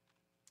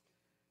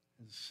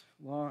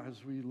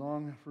 as we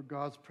long for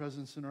God's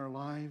presence in our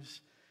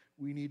lives,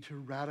 we need to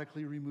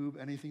radically remove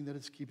anything that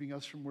is keeping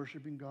us from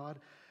worshiping God,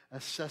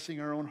 assessing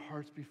our own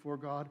hearts before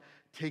God,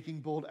 taking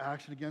bold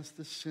action against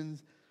the sin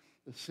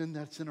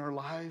that's in our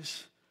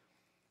lives.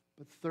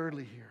 But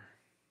thirdly here,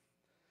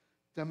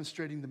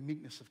 demonstrating the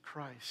meekness of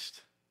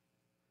Christ.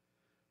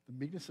 The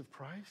meekness of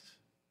Christ?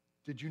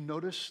 Did you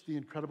notice the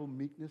incredible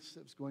meekness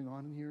that's going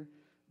on in here?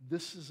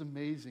 This is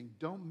amazing.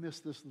 Don't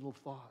miss this little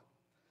thought.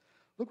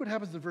 Look what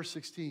happens in verse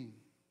 16.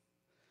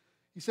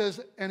 He says,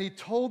 and he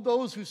told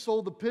those who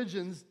sold the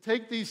pigeons,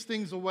 take these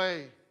things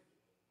away.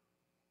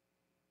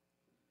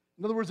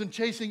 In other words, in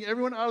chasing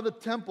everyone out of the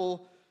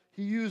temple,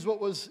 he used what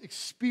was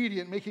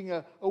expedient, making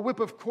a whip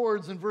of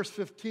cords in verse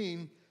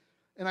 15.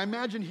 And I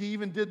imagine he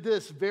even did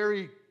this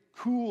very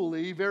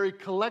coolly, very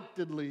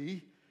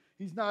collectedly.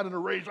 He's not in a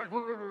rage,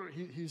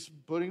 he's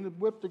putting the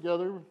whip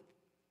together,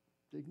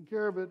 taking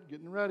care of it,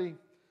 getting ready.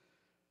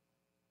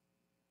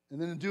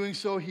 And then in doing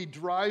so, he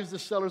drives the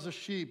sellers of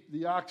sheep,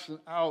 the oxen,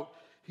 out.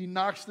 He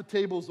knocks the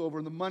tables over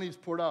and the money's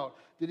poured out.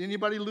 Did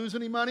anybody lose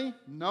any money?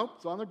 Nope.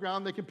 It's on the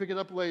ground. They can pick it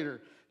up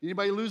later. Did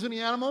anybody lose any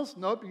animals?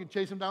 Nope. You can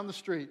chase them down the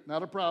street.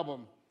 Not a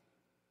problem.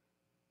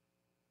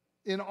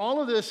 In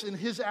all of this, in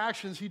his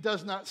actions, he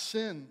does not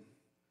sin.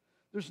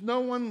 There's no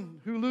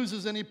one who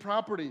loses any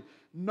property.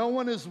 No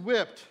one is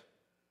whipped.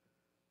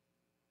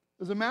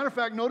 As a matter of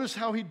fact, notice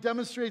how he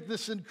demonstrates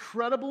this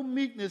incredible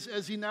meekness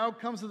as he now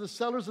comes to the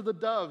sellers of the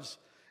doves.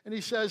 And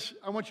he says,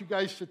 I want you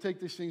guys to take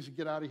these things and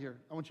get out of here.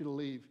 I want you to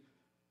leave.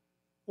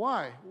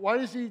 Why? Why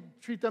does he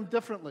treat them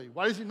differently?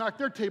 Why does he knock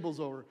their tables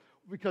over?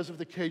 Because if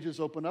the cages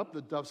open up,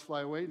 the doves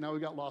fly away. Now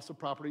we got loss of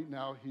property.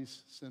 Now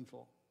he's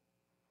sinful.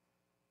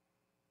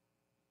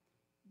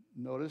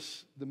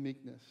 Notice the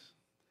meekness.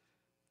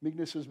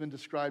 Meekness has been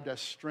described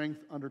as strength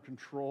under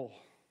control.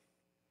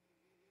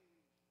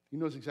 He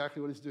knows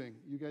exactly what he's doing.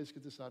 You guys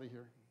get this out of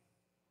here.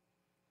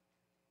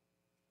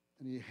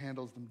 And he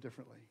handles them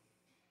differently.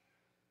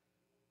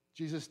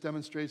 Jesus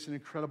demonstrates an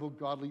incredible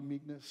godly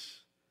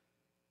meekness.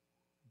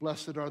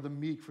 Blessed are the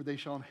meek, for they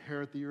shall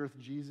inherit the earth,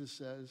 Jesus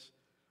says.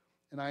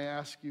 And I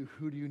ask you,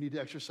 who do you need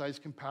to exercise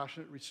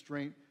compassionate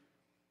restraint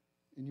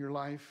in your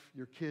life?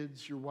 Your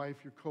kids, your wife,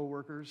 your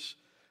co-workers,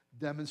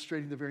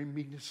 demonstrating the very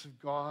meekness of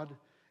God.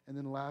 And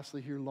then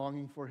lastly, here,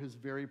 longing for his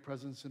very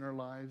presence in our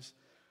lives.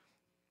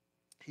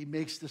 He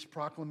makes this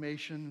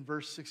proclamation,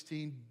 verse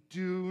 16,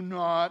 do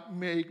not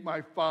make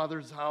my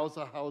Father's house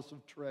a house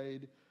of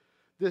trade.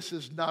 This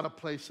is not a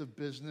place of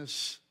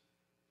business.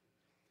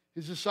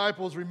 His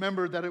disciples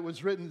remembered that it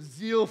was written,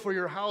 zeal for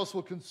your house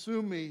will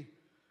consume me.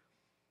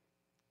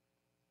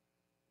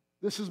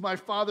 This is my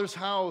Father's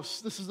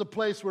house. This is a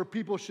place where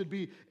people should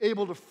be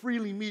able to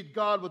freely meet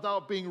God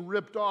without being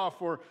ripped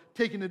off or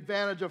taken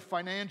advantage of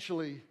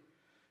financially.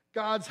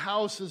 God's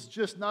house is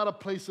just not a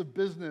place of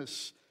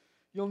business.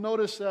 You'll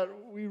notice that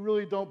we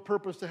really don't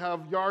purpose to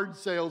have yard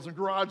sales and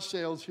garage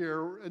sales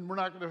here, and we're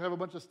not going to have a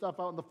bunch of stuff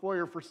out in the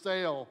foyer for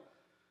sale.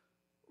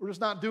 We're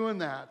just not doing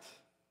that.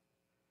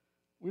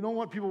 We don't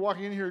want people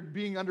walking in here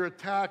being under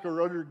attack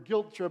or under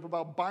guilt trip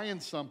about buying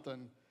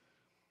something.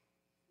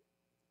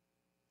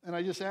 And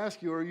I just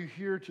ask you, are you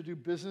here to do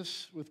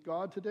business with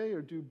God today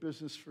or do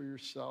business for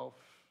yourself?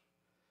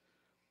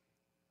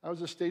 I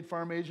was a State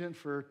Farm agent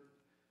for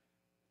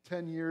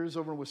 10 years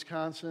over in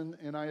Wisconsin,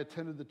 and I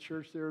attended the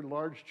church there, a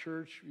large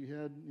church. We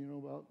had, we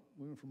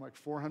went from like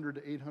 400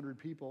 to 800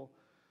 people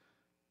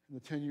in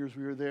the 10 years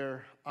we were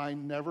there. I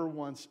never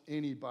once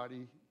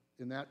anybody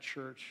in that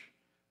church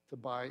to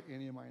buy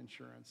any of my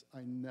insurance.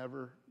 I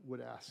never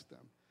would ask them.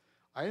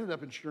 I ended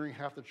up insuring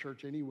half the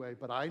church anyway,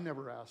 but I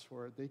never asked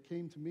for it. They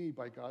came to me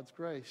by God's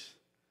grace,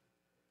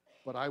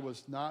 but I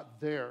was not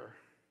there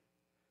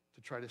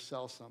to try to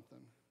sell something.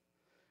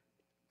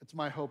 It's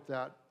my hope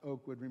that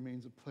Oakwood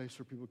remains a place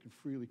where people can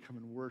freely come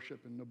and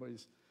worship and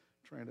nobody's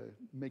trying to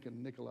make a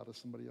nickel out of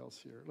somebody else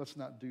here. Let's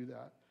not do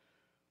that.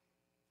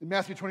 In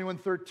Matthew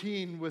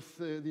 21:13, with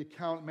the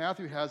account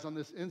Matthew has on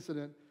this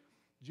incident,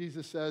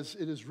 Jesus says,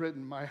 it is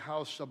written, my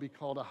house shall be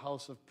called a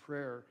house of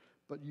prayer,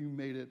 but you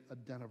made it a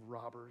den of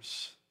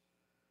robbers.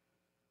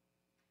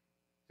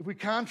 If we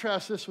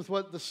contrast this with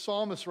what the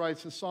psalmist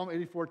writes in Psalm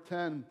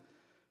 84:10,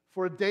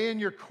 for a day in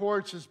your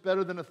courts is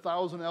better than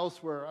 1,000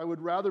 elsewhere. I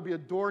would rather be a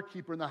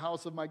doorkeeper in the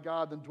house of my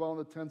God than dwell in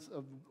the tents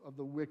of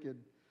the wicked.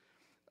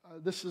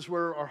 This is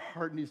where our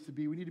heart needs to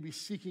be. We need to be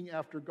seeking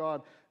after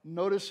God.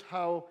 Notice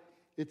how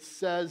it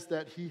says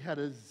that he had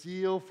a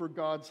zeal for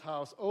God's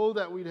house. Oh,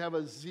 that we'd have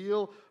a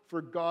zeal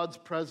for God's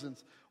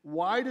presence.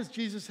 Why does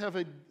Jesus have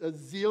a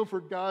zeal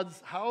for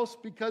God's house?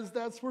 Because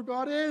that's where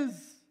God is.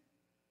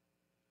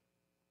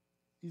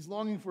 He's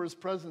longing for his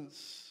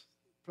presence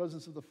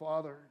of the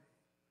Father.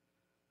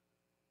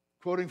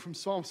 Quoting from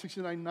Psalm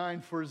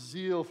 69:9, for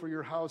zeal for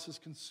your house has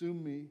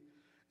consumed me.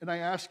 And I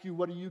ask you,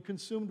 what are you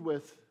consumed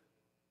with?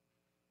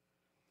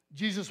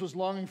 Jesus was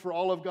longing for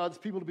all of God's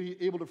people to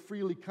be able to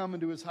freely come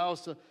into his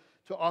house to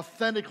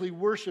authentically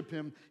worship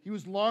him. He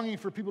was longing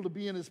for people to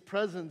be in his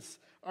presence.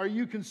 Are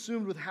you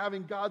consumed with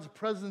having God's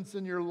presence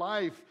in your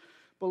life?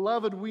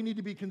 Beloved, we need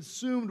to be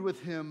consumed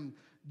with him.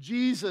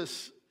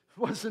 Jesus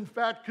was in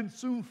fact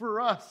consumed for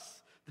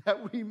us,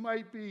 that we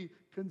might be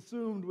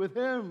consumed with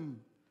him,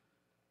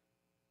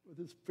 with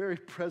his very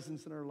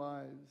presence in our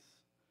lives.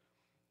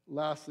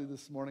 Lastly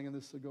this morning, and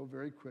this will go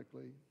very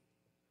quickly,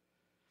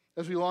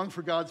 as we long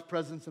for God's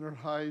presence in our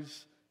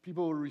lives,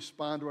 people will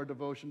respond to our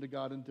devotion to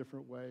God in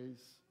different ways.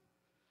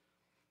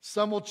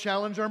 Some will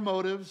challenge our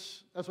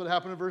motives. That's what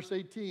happened in verse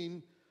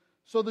 18.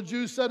 So the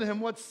Jews said to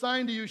him, what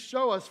sign do you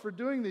show us for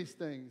doing these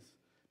things?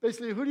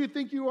 Basically, who do you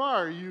think you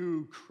are,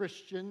 you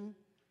Christian?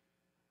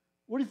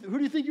 Who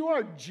do you think you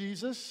are,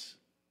 Jesus?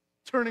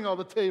 Turning all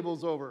the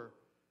tables over.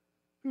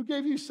 Who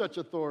gave you such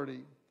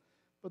authority?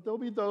 But there'll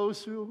be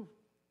those who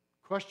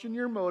question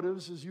your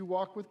motives as you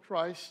walk with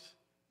Christ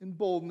in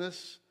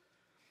boldness.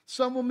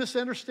 Some will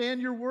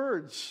misunderstand your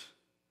words.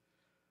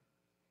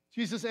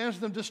 Jesus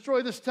answered them,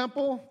 destroy this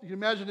temple. You can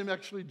imagine him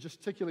actually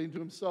gesticulating to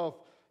himself.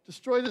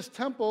 destroy this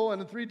temple,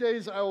 and in 3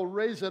 days I will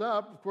raise it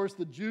up. Of course,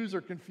 the Jews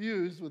are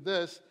confused with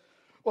this.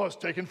 Well, it's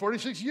taken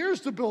 46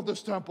 years to build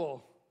this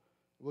temple.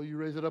 Will you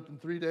raise it up in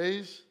 3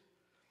 days?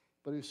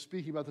 But he was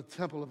speaking about the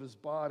temple of his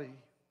body.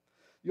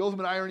 The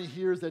ultimate irony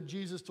here is that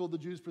Jesus told the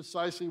Jews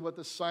precisely what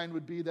the sign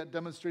would be that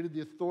demonstrated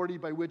the authority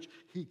by which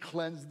he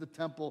cleansed the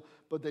temple,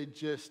 but they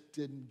just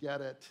didn't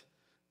get it.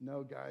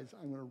 No, guys,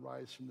 I'm going to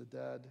rise from the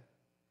dead.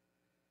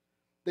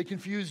 They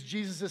confused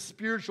Jesus'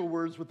 spiritual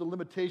words with the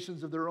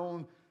limitations of their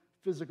own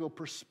physical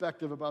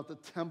perspective about the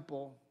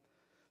temple.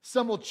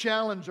 Some will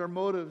challenge our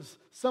motives.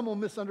 Some will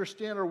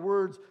misunderstand our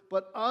words.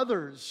 But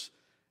others,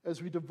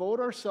 as we devote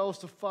ourselves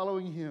to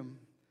following him,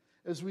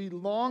 as we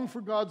long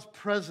for God's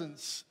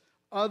presence,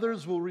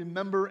 others will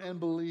remember and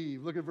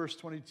believe. Look at verse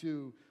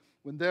 22.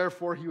 When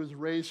therefore he was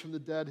raised from the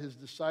dead, his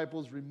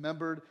disciples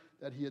remembered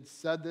that he had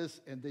said this,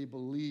 and they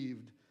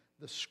believed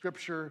the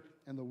scripture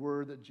and the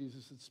word that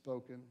Jesus had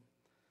spoken.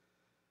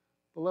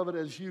 Beloved,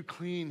 as you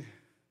clean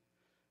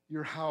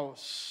your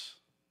house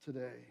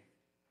today,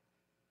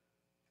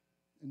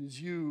 and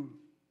as you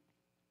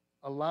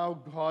allow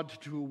God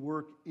to do a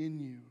work in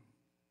you,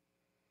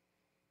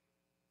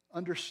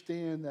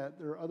 understand that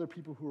there are other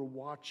people who are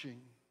watching.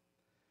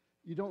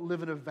 You don't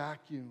live in a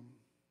vacuum.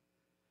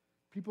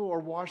 People are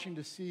watching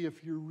to see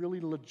if you're really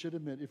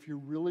legitimate, if you're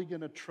really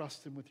going to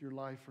trust him with your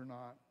life or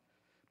not.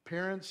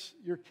 Parents,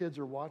 your kids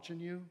are watching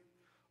you.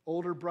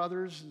 Older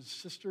brothers and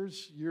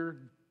sisters, your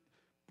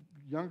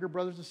younger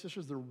brothers and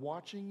sisters, they're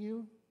watching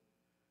you.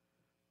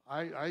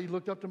 I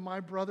looked up to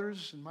my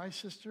brothers and my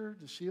sister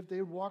to see if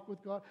they would walk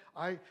with God.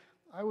 I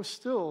was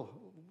still,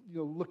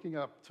 looking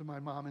up to my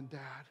mom and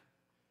dad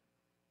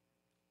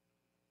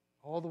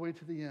all the way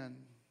to the end.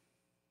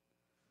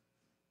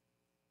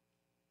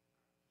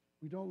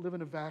 We don't live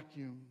in a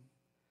vacuum.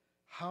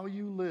 How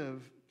you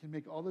live can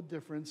make all the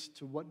difference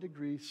to what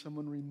degree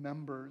someone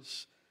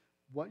remembers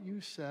what you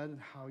said and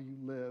how you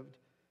lived.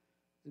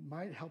 It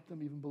might help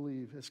them even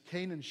believe. As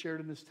Canaan shared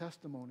in his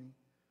testimony,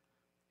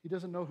 he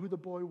doesn't know who the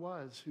boy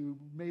was who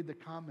made the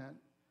comment,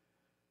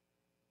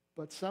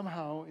 but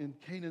somehow in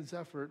Canaan's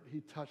effort,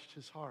 he touched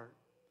his heart.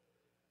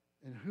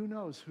 And who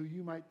knows who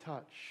you might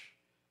touch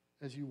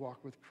as you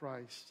walk with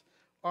Christ.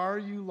 Are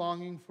you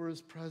longing for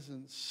his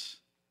presence,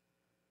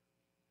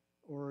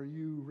 or are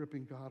you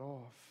ripping God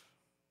off?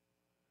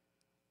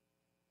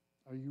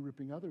 Are you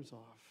ripping others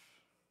off?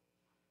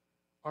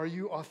 Are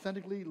you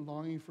authentically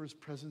longing for his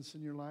presence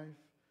in your life?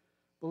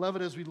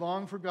 Beloved, as we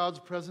long for God's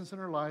presence in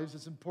our lives,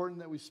 it's important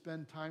that we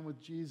spend time with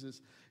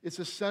Jesus. It's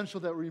essential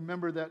that we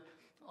remember that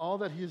all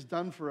that he has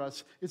done for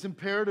us. It's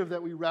imperative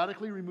that we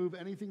radically remove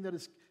anything that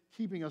is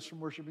keeping us from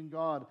worshiping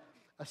God,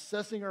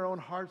 assessing our own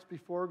hearts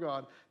before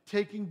God,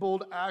 taking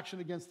bold action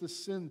against the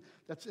sin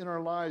that's in our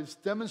lives,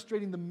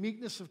 demonstrating the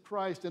meekness of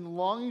Christ, and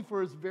longing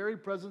for his very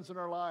presence in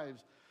our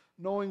lives,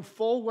 knowing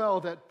full well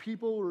that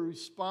people will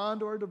respond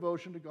to our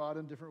devotion to God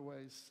in different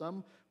ways.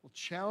 Some will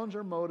challenge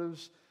our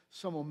motives,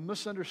 some will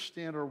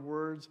misunderstand our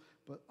words,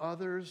 but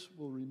others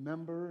will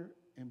remember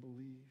and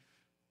believe.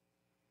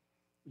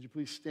 Would you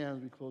please stand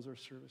as we close our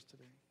service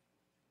today?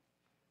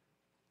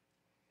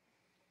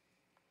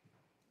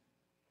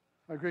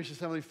 Our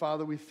gracious Heavenly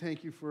Father, we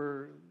thank you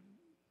for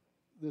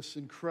this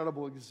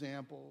incredible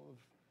example of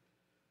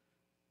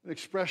an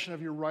expression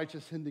of your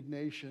righteous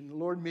indignation.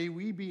 Lord, may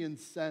we be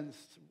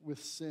incensed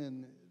with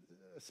sin,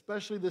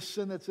 especially the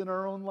sin that's in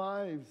our own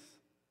lives,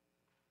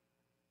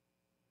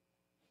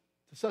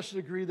 to such a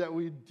degree that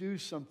we do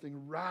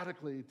something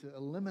radically to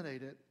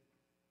eliminate it,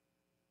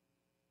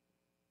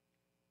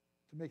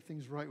 to make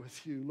things right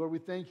with you. Lord, we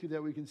thank you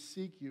that we can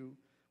seek you,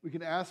 we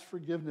can ask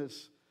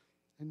forgiveness,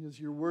 and as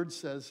your word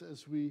says,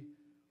 as we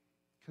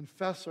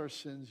confess our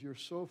sins, you're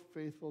so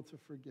faithful to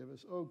forgive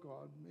us. Oh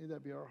God, may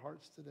that be our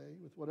hearts today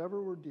with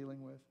whatever we're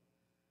dealing with,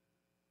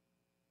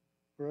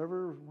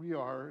 wherever we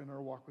are in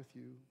our walk with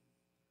you.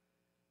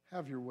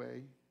 Have your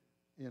way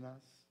in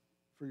us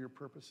for your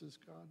purposes,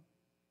 God.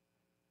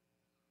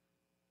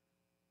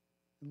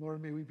 And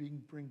Lord, may we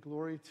bring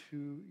glory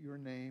to your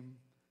name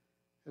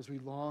as we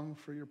long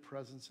for your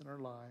presence in our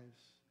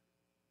lives.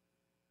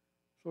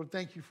 Lord,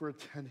 thank you for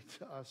attending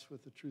to us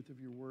with the truth of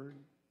your word.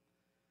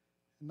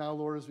 And now,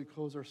 Lord, as we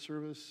close our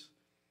service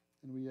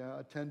and we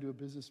attend to a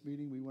business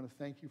meeting, we want to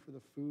thank you for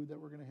the food that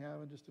we're going to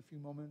have in just a few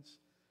moments.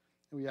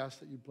 And we ask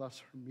that you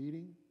bless our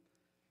meeting.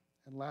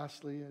 And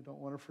lastly, I don't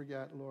want to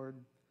forget, Lord,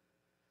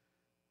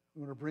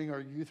 we want to bring our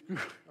youth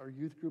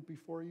group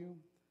before you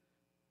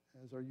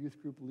as our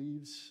youth group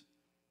leaves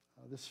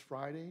this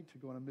Friday to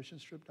go on a mission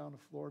trip down to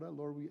Florida.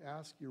 Lord, we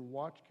ask your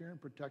watch, care,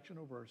 and protection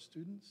over our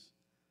students,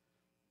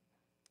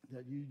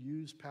 that you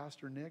use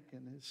Pastor Nick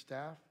and his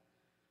staff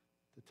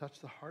to touch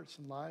the hearts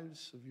and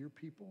lives of your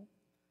people,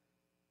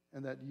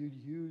 and that you'd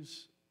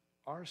use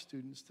our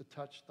students to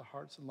touch the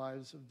hearts and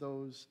lives of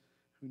those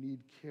who need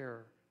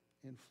care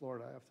in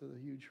Florida after the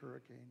huge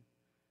hurricane.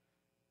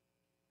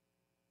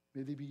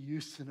 May they be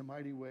used in a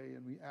mighty way,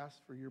 and we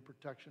ask for your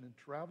protection and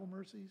travel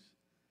mercies,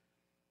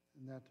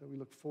 and that we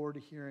look forward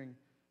to hearing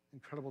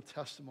incredible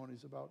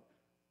testimonies about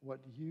what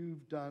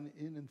you've done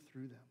in and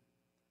through them.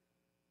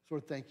 So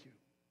Lord, thank you.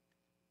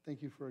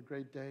 Thank you for a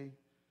great day.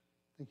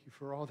 Thank you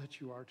for all that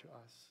you are to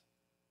us.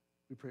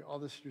 We pray all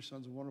this in your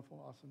Son's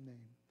wonderful, awesome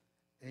name.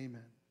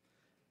 Amen.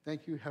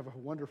 Thank you. Have a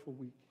wonderful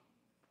week.